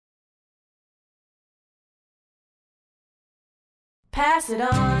pass it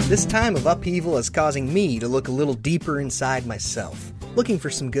on. This time of upheaval is causing me to look a little deeper inside myself, looking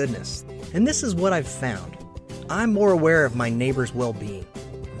for some goodness. And this is what I've found. I'm more aware of my neighbor's well-being.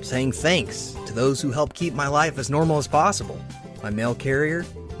 I'm saying thanks to those who help keep my life as normal as possible. My mail carrier,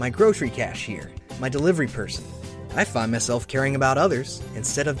 my grocery cashier, my delivery person. I find myself caring about others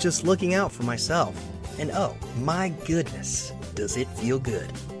instead of just looking out for myself. And oh, my goodness, does it feel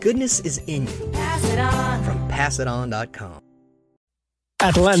good. Goodness is in you. Pass it on. From PassItOn.com.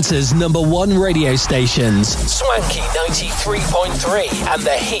 Atlanta's #1 radio stations, Swanky 93.3 and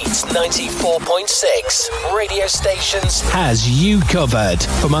The Heat 94.6 radio stations, has you covered.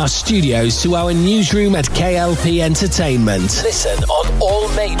 From our studios to our newsroom at KLP Entertainment. Listen on all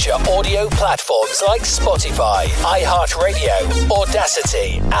major audio platforms like Spotify, iHeartRadio,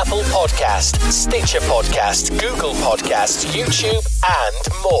 Audacity, Apple Podcast, Stitcher Podcast, Google Podcast, YouTube,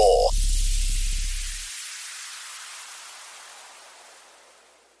 and more.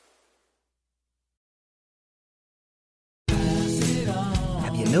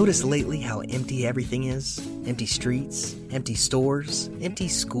 Notice lately how empty everything is? Empty streets, empty stores, empty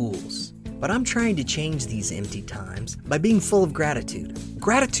schools. But I'm trying to change these empty times by being full of gratitude.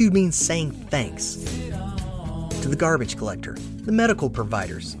 Gratitude means saying thanks to the garbage collector, the medical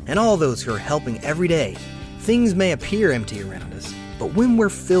providers, and all those who are helping every day. Things may appear empty around us, but when we're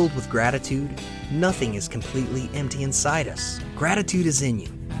filled with gratitude, nothing is completely empty inside us. Gratitude is in you.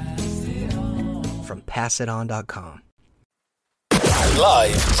 From PassItOn.com.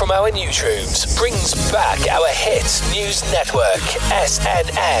 Live from our newsrooms brings back our hit news network,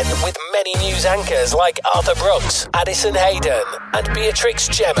 SNN, with many news anchors like Arthur Brooks, Addison Hayden, and Beatrix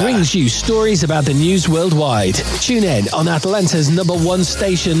Gemma. Brings you stories about the news worldwide. Tune in on Atlanta's #1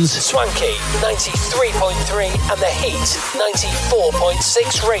 stations, Swanky 93.3 and The Heat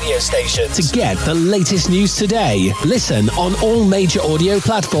 94.6 radio stations. To get the latest news today, listen on all major audio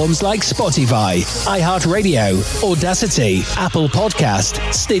platforms like Spotify, iHeartRadio, Audacity, Apple Podcast,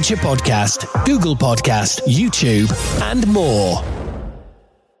 Stitcher Podcast, Google Podcast, YouTube, and more.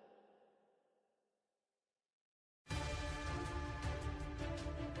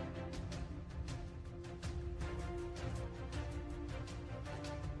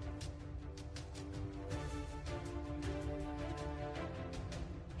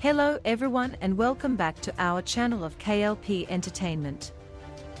 Hello everyone and welcome back to our channel of KLP Entertainment.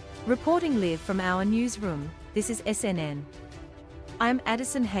 Reporting live from our newsroom, this is SNN. I'm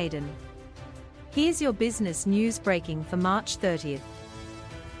Addison Hayden. Here's your business news breaking for March 30th.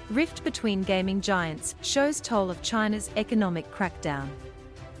 Rift between gaming giants shows toll of China's economic crackdown.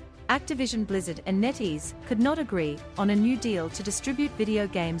 Activision Blizzard and NetEase could not agree on a new deal to distribute video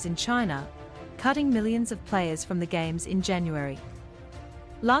games in China, cutting millions of players from the games in January.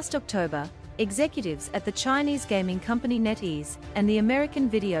 Last October, executives at the Chinese gaming company NetEase and the American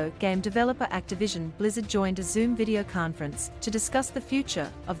video game developer Activision Blizzard joined a Zoom video conference to discuss the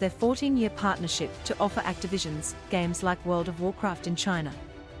future of their 14-year partnership to offer Activision's games like World of Warcraft in China.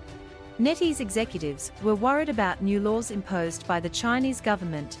 NetEase executives were worried about new laws imposed by the Chinese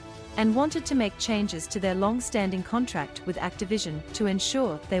government and wanted to make changes to their long-standing contract with Activision to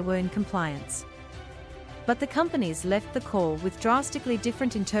ensure they were in compliance. But the companies left the call with drastically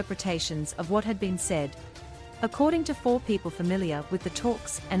different interpretations of what had been said, according to 4 people familiar with the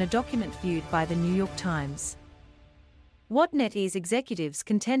talks and a document viewed by the New York Times. What NetEase executives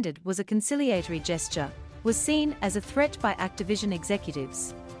contended was a conciliatory gesture, was seen as a threat by Activision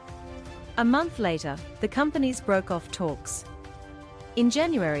executives. A month later, the companies broke off talks. In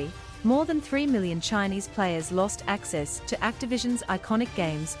January, more than 3 million Chinese players lost access to Activision's iconic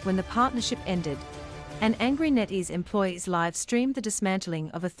games when the partnership ended. And angry NetEase employees live-streamed the dismantling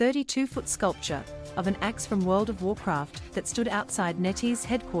of a 32-foot sculpture of an axe from World of Warcraft that stood outside NetEase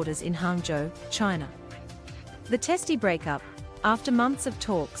headquarters in Hangzhou, China. The testy breakup, after months of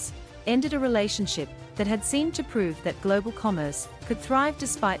talks, ended a relationship that had seemed to prove that global commerce could thrive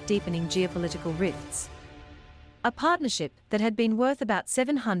despite deepening geopolitical rifts. A partnership that had been worth about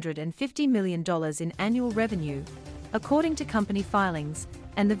 $750 million in annual revenue, according to company filings,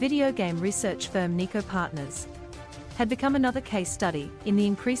 and the video game research firm Nico Partners, had become another case study in the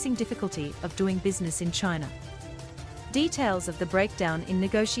increasing difficulty of doing business in China. Details of the breakdown in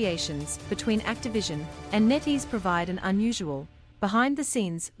negotiations between Activision and NetEase provide an unusual,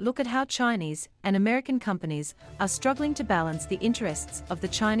 behind-the-scenes look at how Chinese and American companies are struggling to balance the interests of the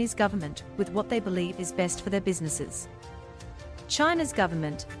Chinese government with what they believe is best for their businesses. China's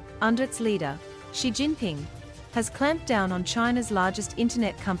government, under its leader, Xi Jinping, has clamped down on China's largest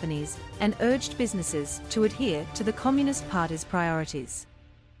internet companies and urged businesses to adhere to the Communist Party's priorities.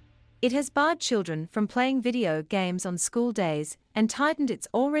 It has barred children from playing video games on school days and tightened its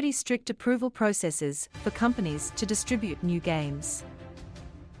already strict approval processes for companies to distribute new games.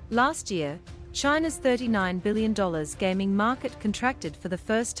 Last year, China's $39 billion gaming market contracted for the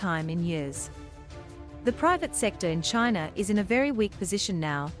first time in years. The private sector in China is in a very weak position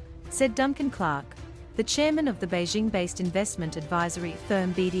now, said Duncan Clark, the chairman of the Beijing-based investment advisory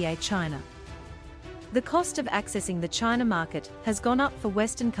firm BDA China. The cost of accessing the China market has gone up for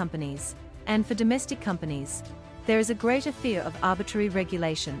Western companies, and for domestic companies, there is a greater fear of arbitrary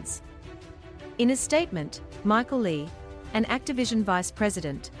regulations. In a statement, Michael Lee, an Activision vice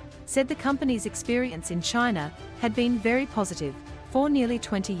president, said the company's experience in China had been very positive for nearly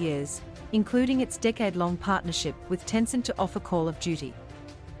 20 years, including its decade-long partnership with Tencent to offer Call of Duty.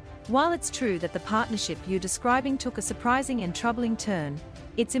 While it's true that the partnership you're describing took a surprising and troubling turn,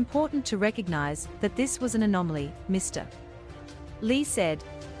 it's important to recognize that this was an anomaly, Mr. Lee said.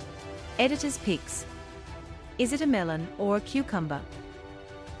 Editor's picks. Is it a melon or a cucumber?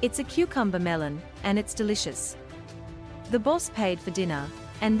 It's a cucumber melon, and it's delicious. The boss paid for dinner,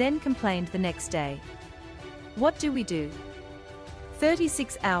 and then complained the next day. What do we do?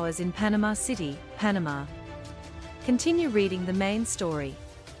 36 hours in Panama City, Panama. Continue reading the main story.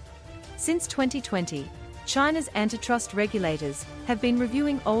 Since 2020, China's antitrust regulators have been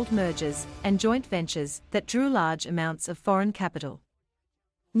reviewing old mergers and joint ventures that drew large amounts of foreign capital.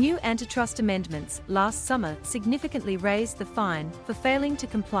 New antitrust amendments last summer significantly raised the fine for failing to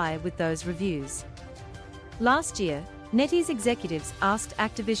comply with those reviews. Last year, NetEase executives asked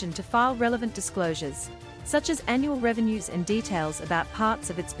Activision to file relevant disclosures, such as annual revenues and details about parts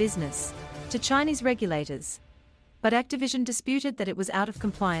of its business, to Chinese regulators. But Activision disputed that it was out of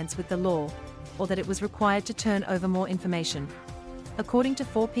compliance with the law, or that it was required to turn over more information, according to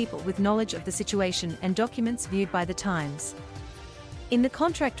 4 people with knowledge of the situation and documents viewed by The Times. In the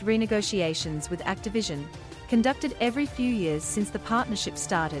contract renegotiations with Activision, conducted every few years since the partnership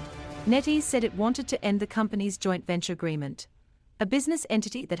started, NetEase said it wanted to end the company's joint venture agreement, a business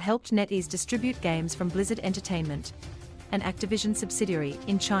entity that helped NetEase distribute games from Blizzard Entertainment, an Activision subsidiary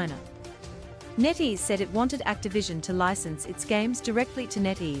in China. NetEase said it wanted Activision to license its games directly to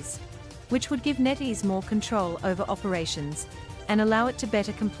NetEase, which would give NetEase more control over operations and allow it to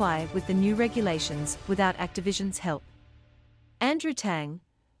better comply with the new regulations without Activision's help. Andrew Tang,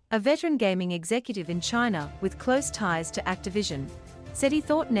 a veteran gaming executive in China with close ties to Activision, said he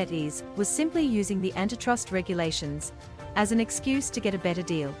thought NetEase was simply using the antitrust regulations as an excuse to get a better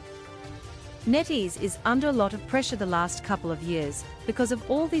deal. NetEase is under a lot of pressure the last couple of years because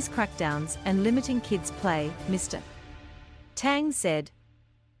of all these crackdowns and limiting kids' play, Mr. Tang said.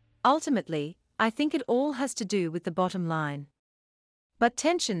 Ultimately, I think it all has to do with the bottom line. But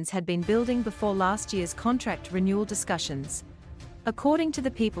tensions had been building before last year's contract renewal discussions, according to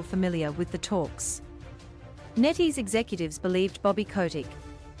the people familiar with the talks. NetEase executives believed Bobby Kotick,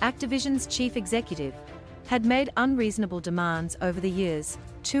 Activision's chief executive, had made unreasonable demands over the years,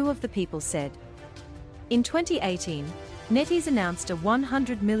 2 of the people said. In 2018, NetEase announced a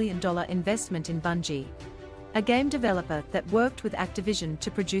 $100 million investment in Bungie, a game developer that worked with Activision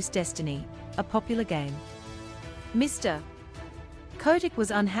to produce Destiny, a popular game. Mr. Kotick was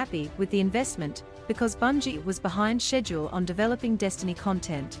unhappy with the investment because Bungie was behind schedule on developing Destiny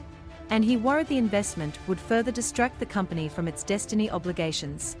content, and he worried the investment would further distract the company from its Destiny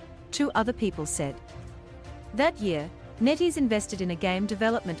obligations, 2 other people said. That year, NetEase invested in a game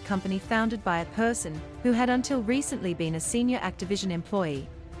development company founded by a person who had until recently been a senior Activision employee,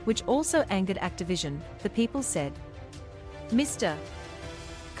 which also angered Activision, the people said. Mr.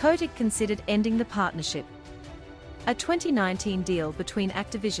 Kotick considered ending the partnership. A 2019 deal between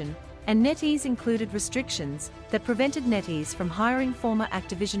Activision and NetEase included restrictions that prevented NetEase from hiring former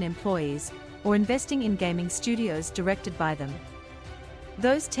Activision employees or investing in gaming studios directed by them.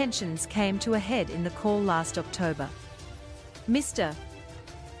 Those tensions came to a head in the call last October. Mr.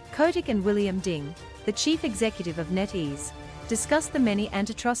 Kotick and William Ding, the chief executive of NetEase, discussed the many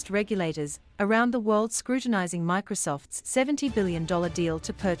antitrust regulators around the world scrutinizing Microsoft's $70 billion deal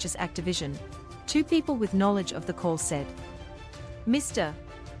to purchase Activision, 2 people with knowledge of the call said. Mr.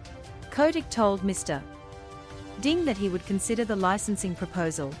 Kotick told Mr. Ding that he would consider the licensing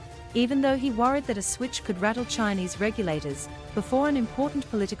proposal, even though he worried that a switch could rattle Chinese regulators before an important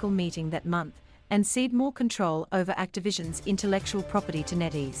political meeting that month and cede more control over Activision's intellectual property to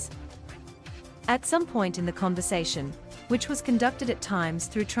NetEase. At some point in the conversation, which was conducted at times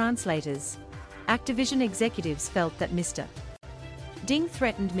through translators, Activision executives felt that Mr. Ding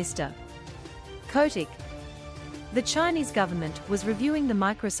threatened Mr. Kotick. The Chinese government was reviewing the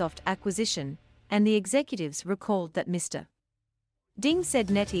Microsoft acquisition, and the executives recalled that Mr. Ding said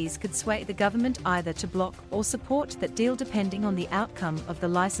NetEase could sway the government either to block or support that deal depending on the outcome of the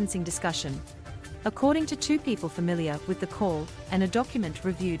licensing discussion, according to two people familiar with the call and a document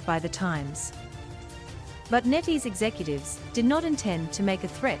reviewed by The Times. But NetEase executives did not intend to make a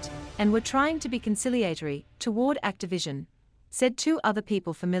threat and were trying to be conciliatory toward Activision, said two other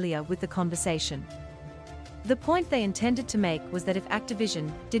people familiar with the conversation. The point they intended to make was that if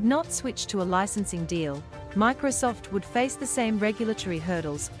Activision did not switch to a licensing deal, Microsoft would face the same regulatory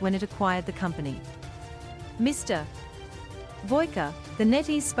hurdles when it acquired the company. Mr. Voica, the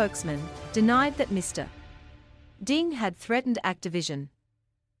NetEase spokesman, denied that Mr. Ding had threatened Activision.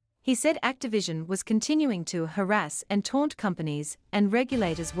 He said Activision was continuing to harass and taunt companies and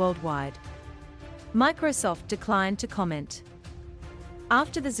regulators worldwide. Microsoft declined to comment.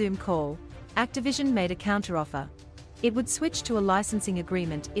 After the Zoom call, Activision made a counteroffer. It would switch to a licensing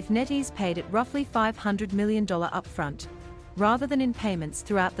agreement if NetEase paid it roughly $500 million upfront, rather than in payments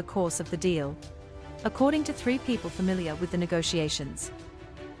throughout the course of the deal, according to three people familiar with the negotiations.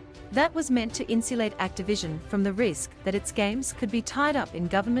 That was meant to insulate Activision from the risk that its games could be tied up in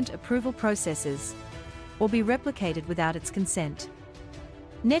government approval processes or be replicated without its consent.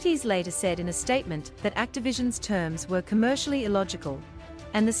 NetEase later said in a statement that Activision's terms were commercially illogical,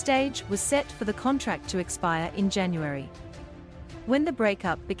 and the stage was set for the contract to expire in January. When the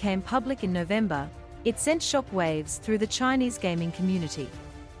breakup became public in November, it sent shockwaves through the Chinese gaming community.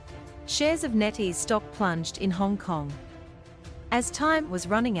 Shares of NetEase stock plunged in Hong Kong. As time was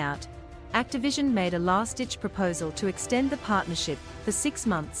running out, Activision made a last-ditch proposal to extend the partnership for 6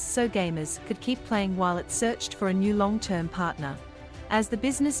 months so gamers could keep playing while it searched for a new long-term partner, as the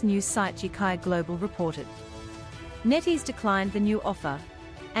business news site Yukai Global reported. NetEase declined the new offer,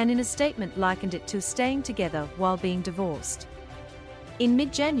 and in a statement likened it to staying together while being divorced. In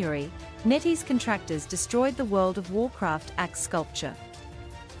mid-January, NetEase contractors destroyed the World of Warcraft axe sculpture.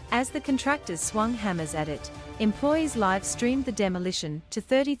 As the contractors swung hammers at it, employees live-streamed the demolition to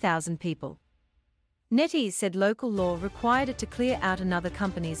 30,000 people. NetEase said local law required it to clear out another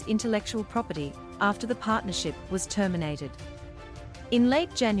company's intellectual property after the partnership was terminated. In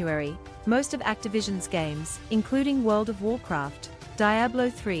late January, most of Activision's games, including World of Warcraft, Diablo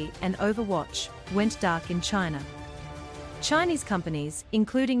 3 and Overwatch, went dark in China. Chinese companies,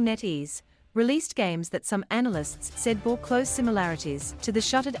 including NetEase, released games that some analysts said bore close similarities to the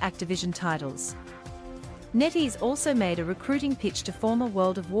shuttered Activision titles. NetEase also made a recruiting pitch to former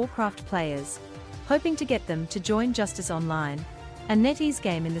World of Warcraft players, hoping to get them to join Justice Online, a NetEase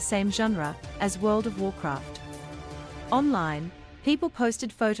game in the same genre as World of Warcraft. Online, people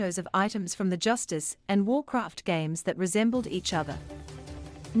posted photos of items from the Justice and Warcraft games that resembled each other.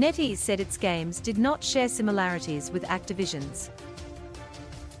 NetEase said its games did not share similarities with Activision's.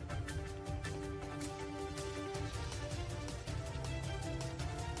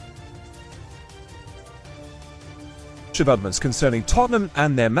 Developments concerning Tottenham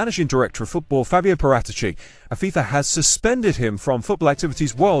and their managing director of football, Fabio Paratici. FIFA has suspended him from football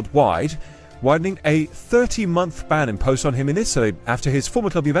activities worldwide, widening a 30-month ban imposed on him in Italy after his former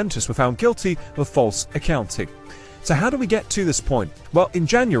club Juventus were found guilty of false accounting. So how do we get to this point? Well, in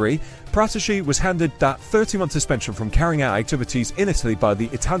January, Paratici was handed that 30-month suspension from carrying out activities in Italy by the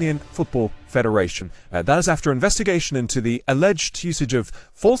Italian Football Federation. That is after investigation into the alleged usage of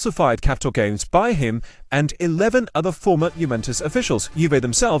falsified capital gains by him and 11 other former Juventus officials. Juve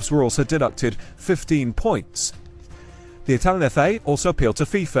themselves were also deducted 15 points. The Italian FA also appealed to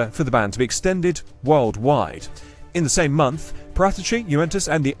FIFA for the ban to be extended worldwide. In the same month, Paratici, Juventus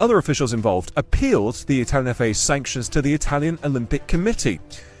and the other officials involved appealed the Italian FA's sanctions to the Italian Olympic Committee.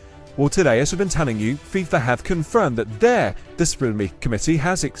 Well, today, as we've been telling you, FIFA have confirmed that their disciplinary committee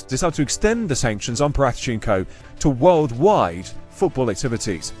has decided to extend the sanctions on Paratici and co. to worldwide football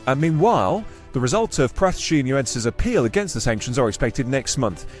activities. And meanwhile, the results of Paratici and Juventus' appeal against the sanctions are expected next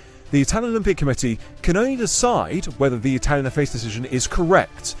month. The Italian Olympic Committee can only decide whether the Italian FA's decision is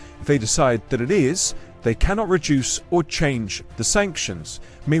correct. If they decide that it is, they cannot reduce or change the sanctions.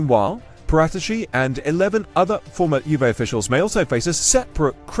 Meanwhile, Paratici and 11 other former Juve officials may also face a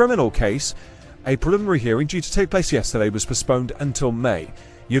separate criminal case. A preliminary hearing due to take place yesterday was postponed until May.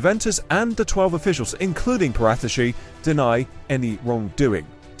 Juventus and the 12 officials, including Paratici, deny any wrongdoing.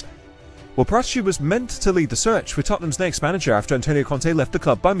 Well, Paratici was meant to lead the search for Tottenham's next manager after Antonio Conte left the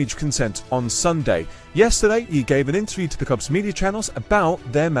club by mutual consent on Sunday. Yesterday, he gave an interview to the club's media channels about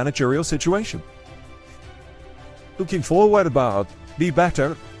their managerial situation. Looking forward about be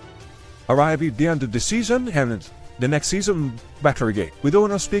better, arrive at the end of the season and the next season better again. We don't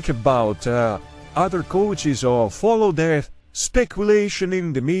want to speak about other coaches or follow their speculation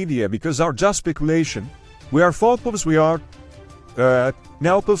in the media because are just speculation. We are footballers, we are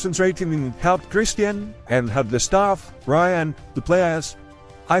now concentrating in help Christian and help the staff, Ryan, the players.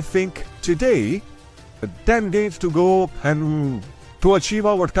 I think today, Dan needs to go and to achieve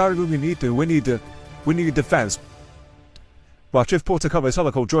our target we need defense. Well, Chief Porter Cove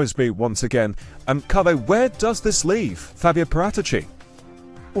Soloco joins me once again. Cove, where does this leave Fabio Paratici?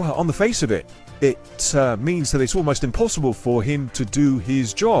 Well, on the face of it, it means that it's almost impossible for him to do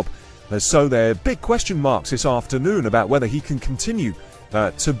his job. So there are big question marks this afternoon about whether he can continue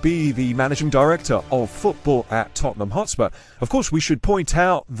to be the managing director of football at Tottenham Hotspur. Of course, we should point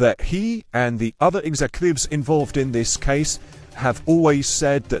out that he and the other executives involved in this case have always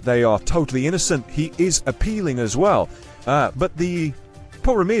said that they are totally innocent. He is appealing as well. But the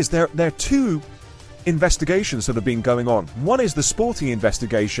problem is there are two investigations that have been going on. One is the sporting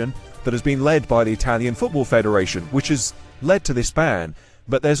investigation that has been led by the Italian Football Federation, which has led to this ban.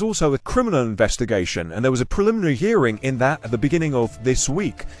 But there's also a criminal investigation, and there was a preliminary hearing in that at the beginning of this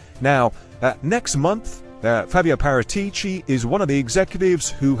week. Now, next month, Fabio Paratici is one of the executives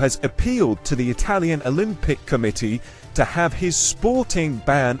who has appealed to the Italian Olympic Committee to have his sporting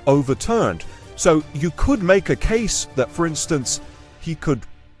ban overturned. So you could make a case that, for instance, he could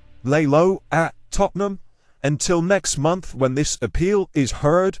lay low at Tottenham until next month when this appeal is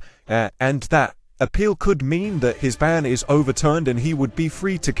heard, and that appeal could mean that his ban is overturned and he would be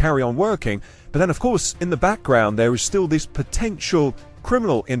free to carry on working. But then, of course, in the background, there is still this potential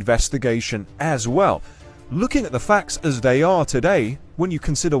criminal investigation as well. Looking at the facts as they are today, when you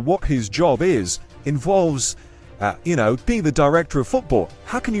consider what his job is, involves, being the director of football.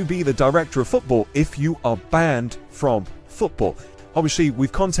 How can you be the director of football if you are banned from football? Obviously,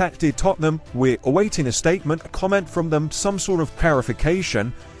 we've contacted Tottenham. We're awaiting a statement, a comment from them, some sort of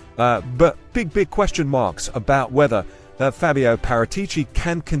clarification. But big question marks about whether Fabio Paratici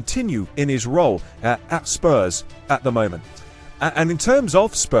can continue in his role at Spurs at the moment. And in terms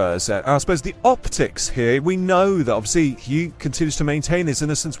of Spurs, I suppose the optics here, we know that obviously he continues to maintain his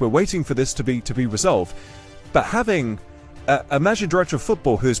innocence. We're waiting for this to be resolved. But having a managing director of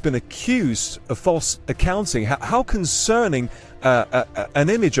football who has been accused of false accounting, how concerning an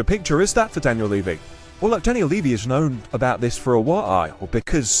image, a picture is that for Daniel Levy? Well, look, Daniel Levy has known about this for a while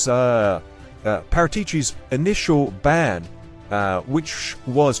because Paratici's initial ban, which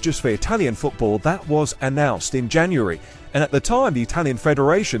was just for Italian football, that was announced in January. And at the time, the Italian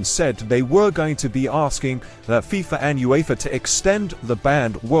Federation said they were going to be asking FIFA and UEFA to extend the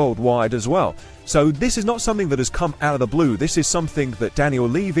ban worldwide as well. So this is not something that has come out of the blue. This is something that Daniel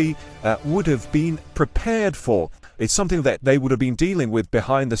Levy would have been prepared for. It's something that they would have been dealing with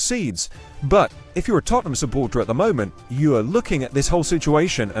behind the scenes. But if you're a Tottenham supporter at the moment, you are looking at this whole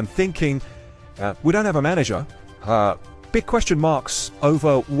situation and thinking, we don't have a manager. Big question marks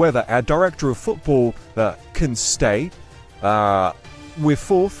over whether our director of football can stay. We're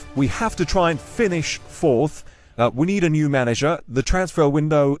fourth. We have to try and finish fourth. We need a new manager. The transfer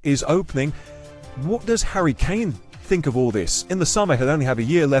window is opening. What does Harry Kane think of all this? In the summer, he'll only have a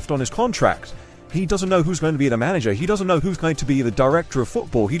year left on his contract. He doesn't know who's going to be the manager. He doesn't know who's going to be the director of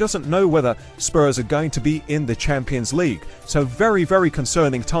football. He doesn't know whether Spurs are going to be in the Champions League. So very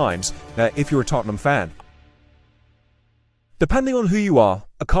concerning times if you're a Tottenham fan. Depending on who you are,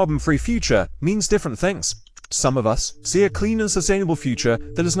 a carbon-free future means different things. Some of us see a clean and sustainable future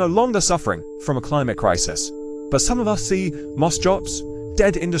that is no longer suffering from a climate crisis. But some of us see lost jobs,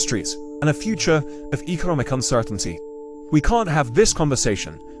 dead industries, and a future of economic uncertainty. We can't have this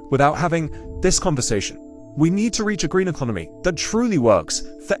conversation without having this conversation. We need to reach a green economy that truly works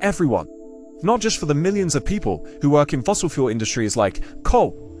for everyone. Not just for the millions of people who work in fossil fuel industries like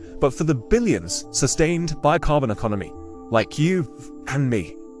coal, but for the billions sustained by a carbon economy, like you and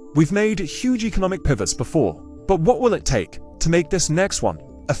me. We've made huge economic pivots before, but what will it take to make this next one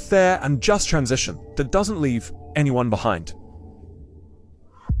a fair and just transition that doesn't leave anyone behind?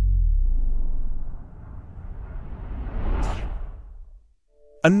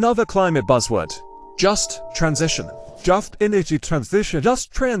 Another climate buzzword, just transition. Just energy transition,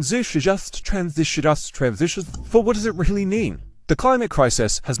 just transition. For what does it really mean? The climate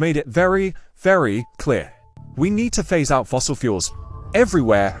crisis has made it very clear. We need to phase out fossil fuels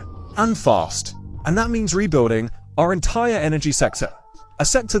everywhere and fast. And that means rebuilding our entire energy sector. A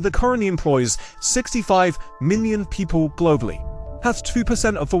sector that currently employs 65 million people globally, has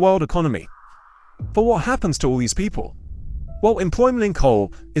 2% of the world economy. But what happens to all these people? Well, employment in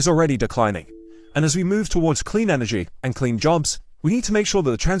coal is already declining. And as we move towards clean energy and clean jobs, we need to make sure that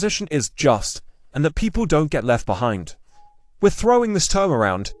the transition is just and that people don't get left behind. We're throwing this term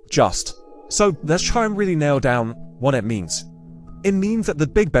around, just. So let's try and really nail down what it means. It means that the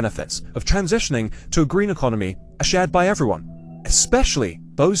big benefits of transitioning to a green economy are shared by everyone. especially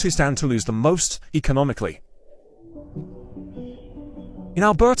those who stand to lose the most economically. In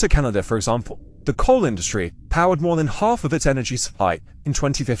Alberta, Canada, for example, the coal industry powered more than half of its energy supply in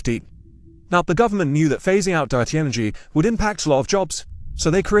 2015. Now, the government knew that phasing out dirty energy would impact a lot of jobs, so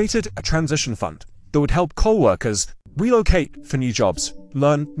they created a transition fund that would help coal workers relocate for new jobs,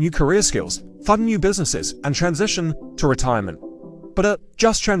 learn new career skills, fund new businesses, and transition to retirement. But a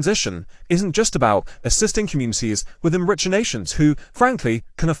just transition isn't just about assisting communities within richer nations who, frankly,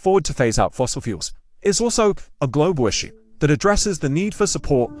 can afford to phase out fossil fuels. It's also a global issue that addresses the need for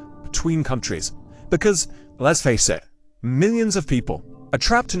support between countries. Because, let's face it, millions of people are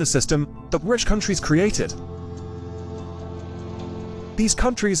trapped in a system that rich countries created. These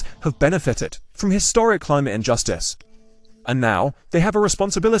countries have benefited from historic climate injustice, and now they have a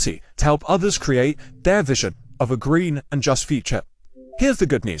responsibility to help others create their vision of a green and just future. Here's the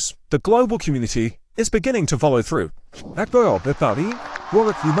good news. The global community is beginning to follow through.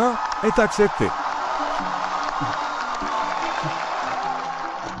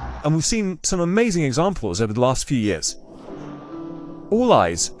 And we've seen some amazing examples over the last few years. All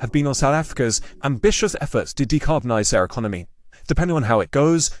eyes have been on South Africa's ambitious efforts to decarbonize their economy. Depending on how it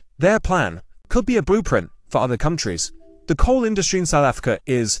goes, their plan could be a blueprint for other countries. The coal industry in South Africa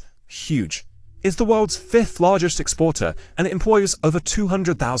is huge. It's the world's 5th largest exporter, and it employs over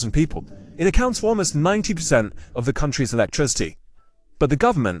 200,000 people. It accounts for almost 90% of the country's electricity. But the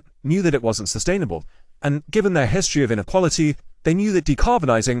government knew that it wasn't sustainable, and given their history of inequality, they knew that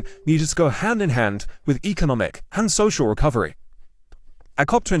decarbonizing needed to go hand in hand with economic and social recovery. At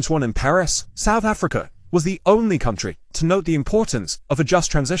COP21 in Paris, South Africa was the only country to note the importance of a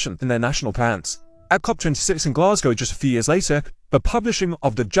just transition in their national plans. At COP26 in Glasgow just a few years later, the publishing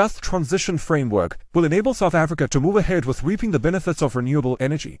of the Just Transition Framework will enable South Africa to move ahead with reaping the benefits of renewable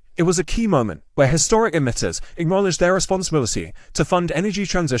energy. It was a key moment where historic emitters acknowledged their responsibility to fund energy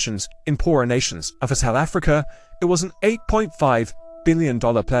transitions in poorer nations. And for South Africa, it was an $8.5 billion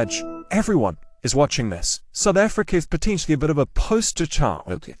pledge. Everyone is watching this. South Africa is potentially a bit of a poster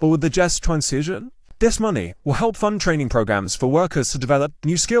child, but with the Just Transition, this money will help fund training programs for workers to develop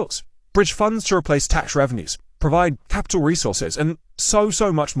new skills, bridge funds to replace tax revenues, provide capital resources, and so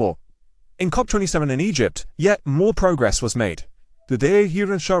much more. In COP27 in Egypt, yet more progress was made. Today,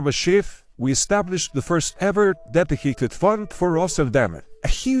 here in Sharm el-Sheikh, we established the first ever dedicated fund for loss of damage. A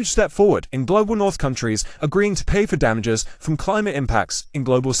huge step forward in global north countries agreeing to pay for damages from climate impacts in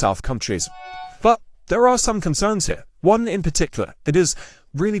global south countries. But there are some concerns here. One in particular that is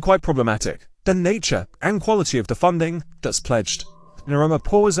really quite problematic: the nature and quality of the funding that's pledged.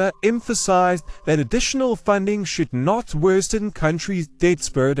 Ramaphosa emphasized that additional funding should not worsen countries' debt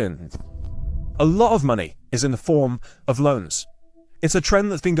burden. A lot of money is in the form of loans. It's a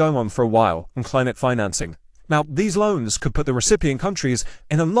trend that's been going on for a while in climate financing. Now, these loans could put the recipient countries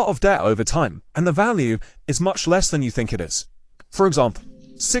in a lot of debt over time, and the value is much less than you think it is. For example,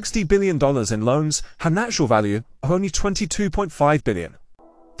 $60 billion in loans have an actual value of only $22.5 billion.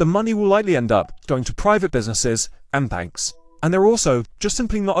 The money will likely end up going to private businesses and banks. And there are also just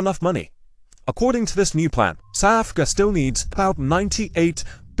simply not enough money. According to this new plan, South Africa still needs about $98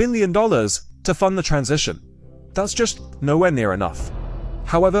 billion to fund the transition. That's just nowhere near enough.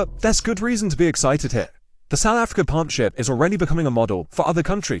 However, there's good reason to be excited here. The South Africa Partnership is already becoming a model for other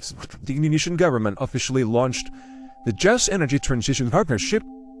countries. The Indonesian government officially launched the Just Energy Transition Partnership,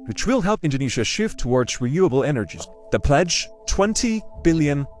 which will help Indonesia shift towards renewable energies. The pledge, $20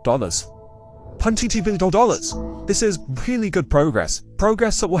 billion. $20 billion. This is really good progress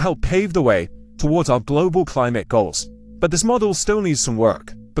that will help pave the way towards our global climate goals. But this model still needs some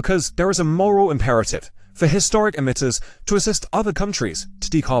work, because there is a moral imperative for historic emitters to assist other countries to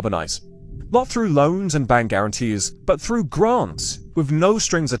decarbonize. Not through loans and bank guarantees, but through grants with no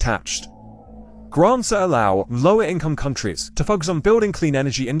strings attached. Grants that allow lower-income countries to focus on building clean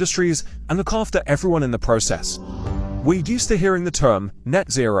energy industries and look after everyone in the process. We're used to hearing the term net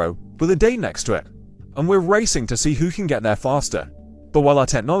zero with a date next to it, and we're racing to see who can get there faster. But while our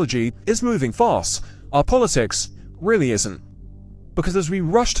technology is moving fast, our politics really isn't. Because as we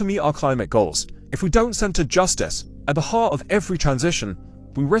rush to meet our climate goals, if we don't center justice at the heart of every transition,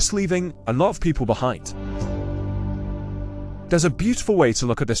 we risk leaving a lot of people behind. There's a beautiful way to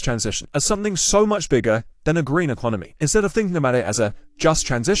look at this transition as something so much bigger than a green economy. Instead of thinking about it as a just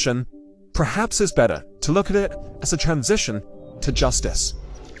transition, perhaps it's better to look at it as a transition to justice.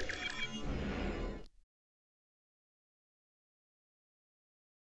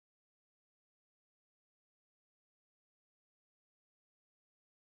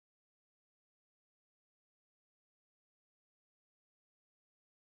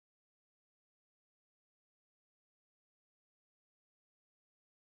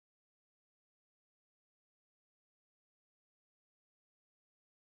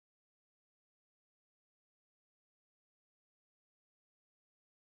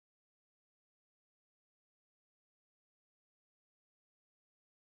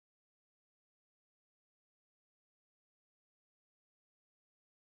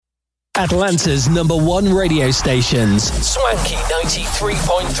 Atlanta's #1 radio stations, Swanky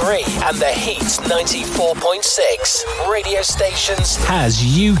 93.3 and The Heat 94.6 radio stations, has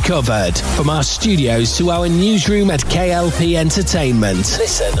you covered. From our studios to our newsroom at KLP Entertainment.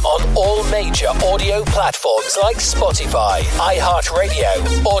 Listen on all major audio platforms like Spotify,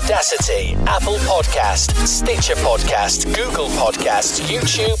 iHeartRadio, Audacity, Apple Podcast, Stitcher Podcast, Google Podcast,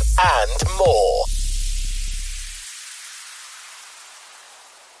 YouTube, and more.